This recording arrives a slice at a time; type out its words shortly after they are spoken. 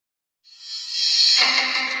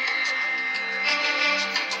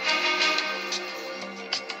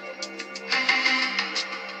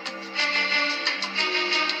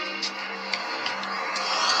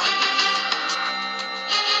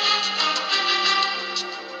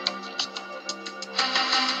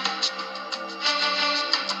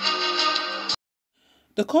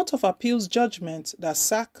The Court of Appeal's judgment that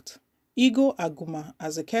sacked Jūdgęmцагt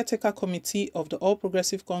as the caretaker committee of the All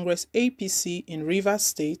Progressive Congress APC in Rivers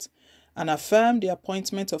State and affirmed the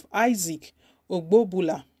appointment of Isaac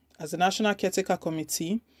Ogbobula as the National Caretaker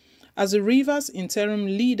Committee, as the Rivers interim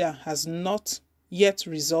leader has not yet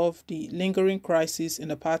resolved the lingering crisis in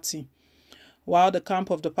the party. While the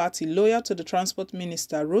camp of the party loyal to the Transport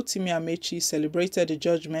Minister Rotimi Amaechi celebrated the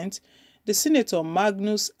judgment, the Senator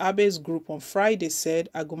Magnus Abbe's group on Friday said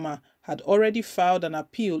Aguma had already filed an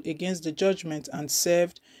appeal against the judgment and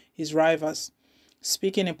served his rivals.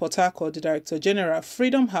 Speaking in Port Harcourt, the Director General,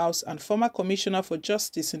 Freedom House and former Commissioner for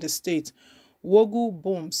Justice in the state, Wogu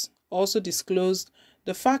Booms, also disclosed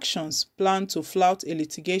the factions plan to flout a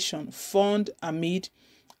litigation fund amid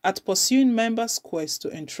at pursuing members' quest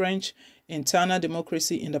to entrench internal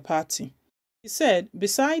democracy in the party. He said,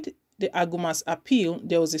 beside the Aguma's appeal,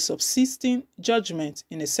 there was a subsisting judgment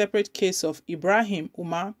in a separate case of Ibrahim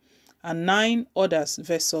Umar and 9 others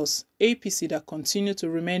versus APC that continue to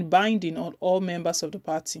remain binding on all members of the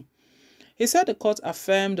party. He said the court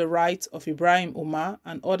affirmed the right of Ibrahim Umar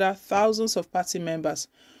and other thousands of party members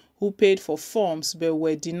who paid for forms but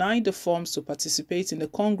were denied the forms to participate in the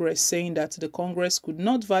Congress, saying that the Congress could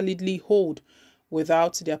not validly hold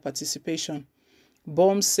without their participation.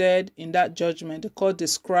 Baum said in that judgment, the court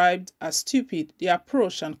described as stupid the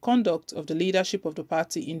approach and conduct of the leadership of the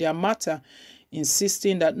party in their matter,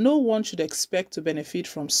 insisting that no one should expect to benefit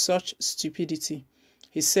from such stupidity.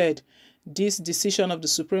 He said, this decision of the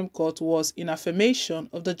Supreme Court was in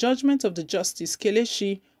affirmation of the judgment of the Justice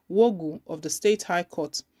Kelechi Wogu of the State High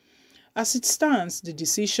Court. As it stands, the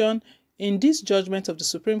decision in this judgment of the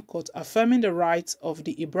Supreme Court affirming the rights of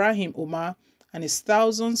the Ibrahim Umar and his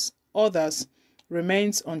thousands others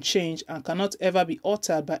remains unchanged and cannot ever be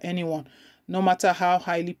altered by anyone, no matter how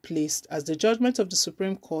highly placed, as the judgment of the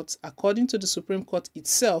Supreme Court, according to the Supreme Court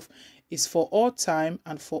itself, is for all time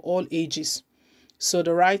and for all ages. So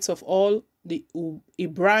the rights of all the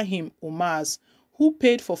Ibrahim Umars who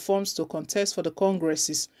paid for forms to contest for the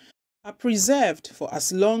Congresses are preserved for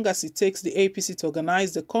as long as it takes the APC to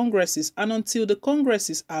organize the Congresses and until the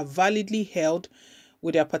Congresses are validly held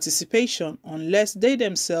with their participation, unless they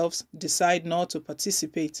themselves decide not to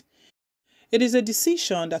participate. It is a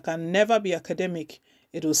decision that can never be academic.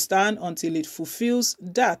 It will stand until it fulfills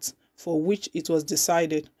that for which it was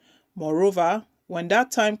decided. Moreover, when that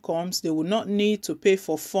time comes, they will not need to pay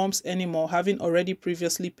for forms anymore, having already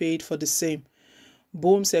previously paid for the same.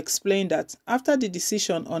 Booms explained that after the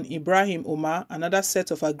decision on Ibrahim Umar, another set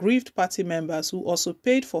of aggrieved party members who also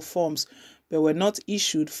paid for forms but were not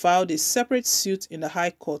issued filed a separate suit in the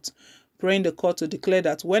High Court, praying the court to declare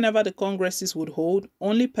that whenever the Congresses would hold,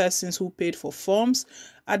 only persons who paid for forms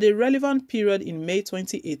at the relevant period in May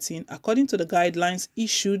 2018, according to the guidelines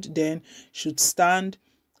issued then, should stand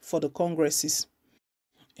for the Congresses.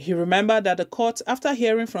 He remembered that the court, after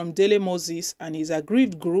hearing from Dele Moses and his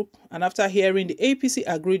aggrieved group, and after hearing the APC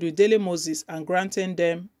agreed with Dele Moses and granting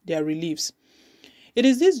them their reliefs. It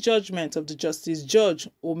is this judgment of the Justice Judge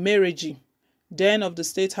Omereji, then of the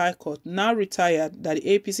State High Court, now retired, that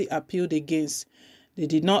the APC appealed against. They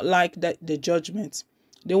did not like the judgment.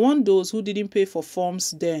 They want those who didn't pay for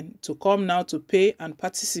forms then to come now to pay and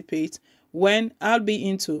participate when,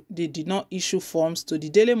 albeit they did not issue forms to the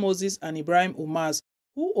Dele Moses and Ibrahim Umars,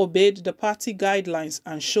 who obeyed the party guidelines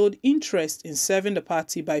and showed interest in serving the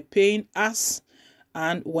party by paying as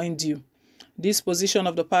and when due. This position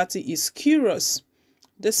of the party is curious,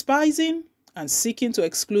 despising and seeking to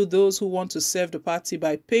exclude those who want to serve the party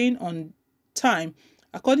by paying on time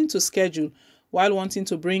according to schedule, while wanting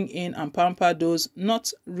to bring in and pamper those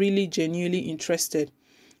not really genuinely interested.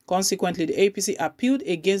 Consequently, the APC appealed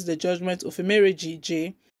against the judgment of Emereji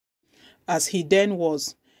J, as he then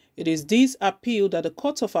was. It is this appeal that the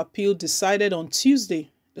Court of Appeal decided on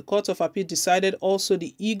Tuesday. The Court of Appeal decided also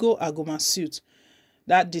the Jūdgęmцагt suit.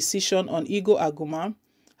 That decision on Jūdgęmцагt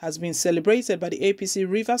has been celebrated by the APC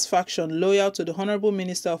Rivers faction loyal to the Honorable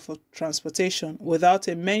Minister for Transportation without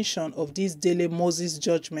a mention of this Dele Moses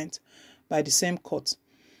judgment by the same court.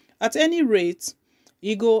 At any rate,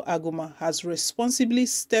 Jūdgęmцагt has responsibly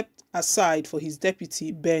stepped aside for his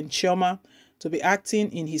deputy, Ben Chioma, to be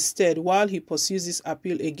acting in his stead while he pursues his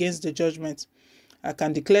appeal against the judgment. I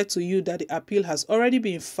can declare to you that the appeal has already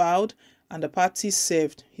been filed and the party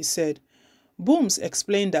served, he said. Booms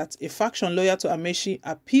explained that a faction loyal to Amaechi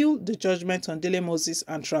appealed the judgment on Dele Moses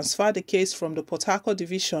and transferred the case from the Port Harcourt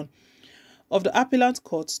division of the Appellant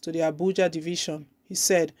Court to the Abuja division. He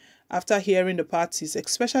said, after hearing the parties,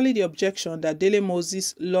 especially the objection that Dele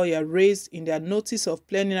Moses' lawyer raised in their notice of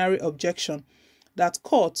plenary objection, that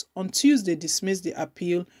court on Tuesday dismissed the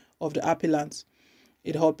appeal of the appellant.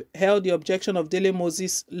 It upheld the objection of Dele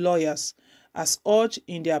Moses' lawyers, as urged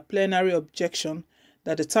in their plenary objection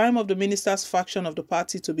that the time of the minister's faction of the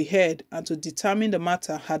party to be heard and to determine the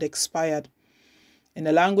matter had expired. In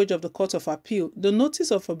the language of the Court of Appeal, the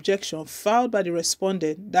notice of objection filed by the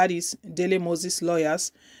respondent, that is, Dele Moses'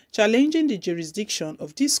 lawyers, challenging the jurisdiction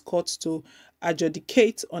of this court to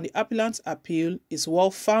adjudicate on the appellant's appeal is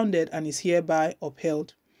well-founded and is hereby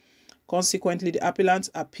upheld. Consequently, the appellant's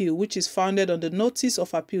appeal, which is founded on the notice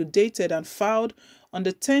of appeal dated and filed on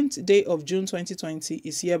the 10th day of June 2020,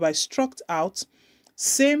 is hereby struck out,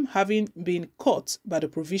 same having been caught by the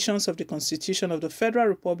provisions of the Constitution of the Federal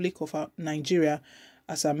Republic of Nigeria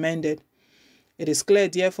as amended. It is clear,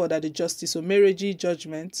 therefore, that the Justice Omereji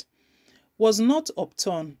judgment was not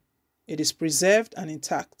upturned. It is preserved and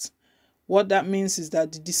intact. What that means is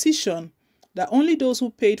that the decision that only those who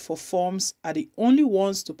paid for forms are the only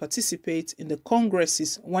ones to participate in the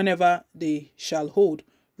congresses whenever they shall hold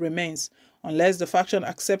remains, unless the faction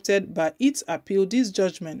accepted by its appeal this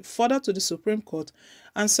judgment further to the Supreme Court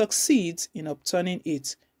and succeeds in upturning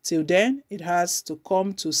it. Till then, it has to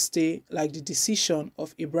come to stay, like the decision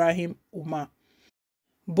of Ibrahim Umar.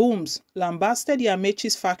 Booms lambasted the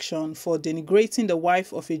Amaechi's faction for denigrating the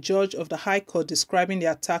wife of a judge of the High Court, describing the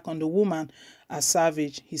attack on the woman as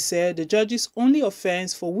savage. He said the judge's only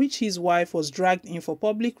offense for which his wife was dragged in for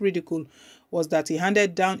public ridicule was that he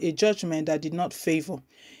handed down a judgment that did not favor.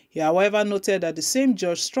 He, however, noted that the same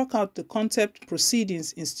judge struck out the contempt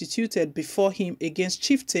proceedings instituted before him against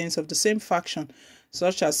chieftains of the same faction,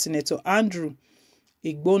 such as Senator Andrew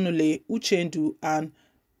Igbonule Uchendu and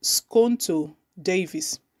Skonto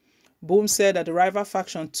Davis. Boom said that the rival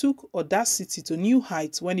faction took audacity to new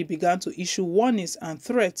heights when he began to issue warnings and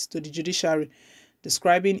threats to the judiciary,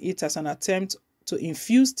 describing it as an attempt to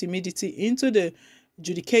infuse timidity into the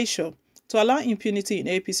judicature to allow impunity in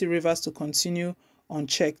APC Rivers to continue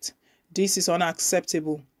unchecked. This is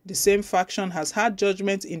unacceptable. The same faction has had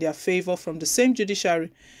judgment in their favor from the same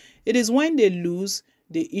judiciary. It is when they lose,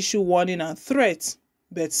 they issue warning and threats,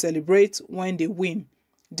 but celebrate when they win.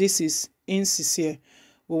 This is insincere.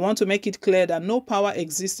 We want to make it clear that no power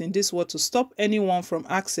exists in this world to stop anyone from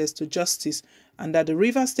access to justice, and that the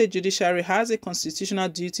Rivers State Judiciary has a constitutional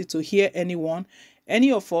duty to hear anyone, any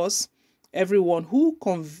of us, everyone who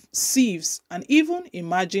conceives and even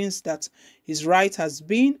imagines that his right has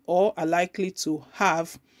been or are likely to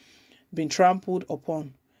have been trampled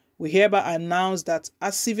upon. We hereby announce that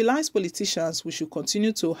as civilized politicians, we should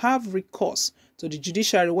continue to have recourse to the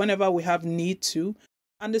judiciary whenever we have need to,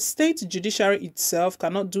 and the state judiciary itself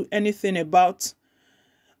cannot do anything about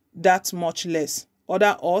that, much less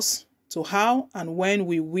order us to how and when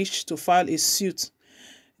we wish to file a suit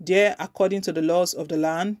there according to the laws of the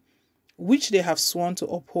land, which they have sworn to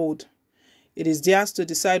uphold. It is theirs to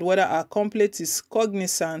decide whether our complaint is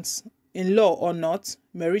cognizant in law or not,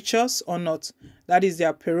 meritorious or not. That is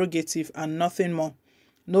their prerogative and nothing more.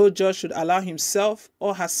 No judge should allow himself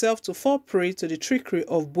or herself to fall prey to the trickery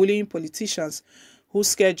of bullying politicians who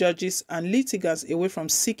scare judges and litigants away from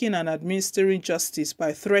seeking and administering justice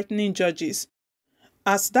by threatening judges,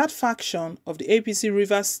 as that faction of the APC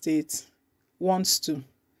Rivers State wants to.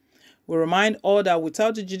 We remind all that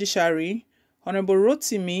without the judiciary, Honorable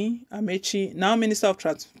Rotimi Amaechi, now Minister of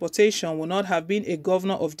Transportation, would not have been a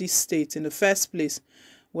governor of this state in the first place.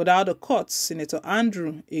 Without the courts, Senator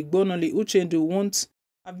Andrew Igbonole Uchendu won't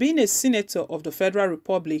have been a senator of the Federal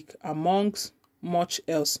Republic, amongst much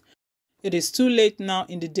else. It is too late now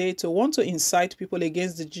in the day to want to incite people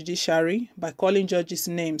against the judiciary by calling judges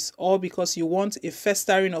names, or because you want a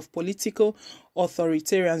festering of political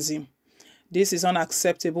authoritarianism. This is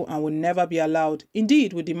unacceptable and will never be allowed.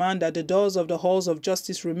 Indeed, we demand that the doors of the halls of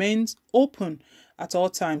justice remain open at all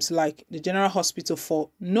times, like the General Hospital, for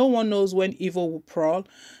no one knows when evil will prowl,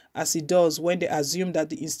 as it does when they assume that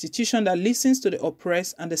the institution that listens to the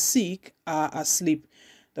oppressed and the sick are asleep.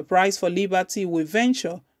 The price for liberty we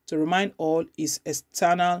venture to remind all is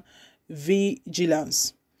eternal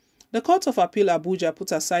vigilance. The Court of Appeal Abuja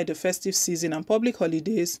put aside the festive season and public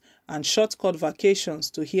holidays and short court vacations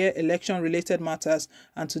to hear election-related matters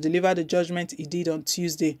and to deliver the judgment it did on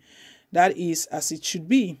Tuesday. That is as it should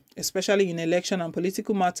be, especially in election and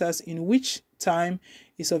political matters in which time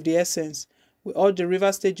is of the essence. We urge the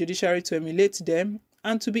Rivers State Judiciary to emulate them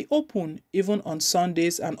and to be open even on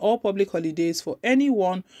Sundays and all public holidays for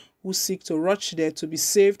anyone who seek to rush there to be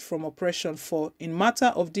saved from oppression, for in matter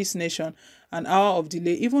of this nation, an hour of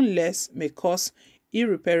delay, even less, may cause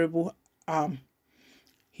irreparable harm.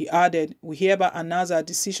 He added, we hereby announce our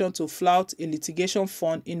decision to flout a litigation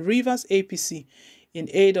fund in Rivers APC in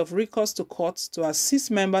aid of recourse to courts to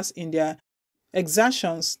assist members in their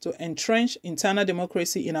exertions to entrench internal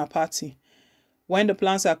democracy in our party. When the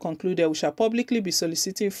plans are concluded, we shall publicly be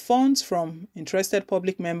soliciting funds from interested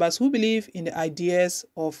public members who believe in the ideas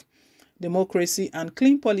of democracy and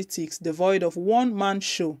clean politics devoid of one-man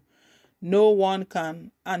show. No one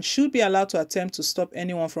can and should be allowed to attempt to stop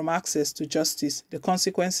anyone from access to justice. The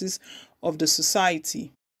consequences of the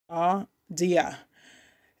society are dire.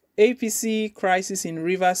 APC crisis in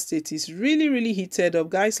Rivers State is really heated up.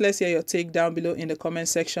 Guys, let's hear your take down below in the comment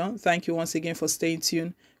section. Thank you once again for staying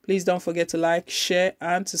tuned. Please don't forget to like, share,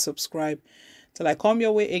 and to subscribe. Till I come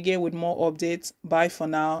your way again with more updates. Bye for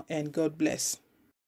now, and God bless.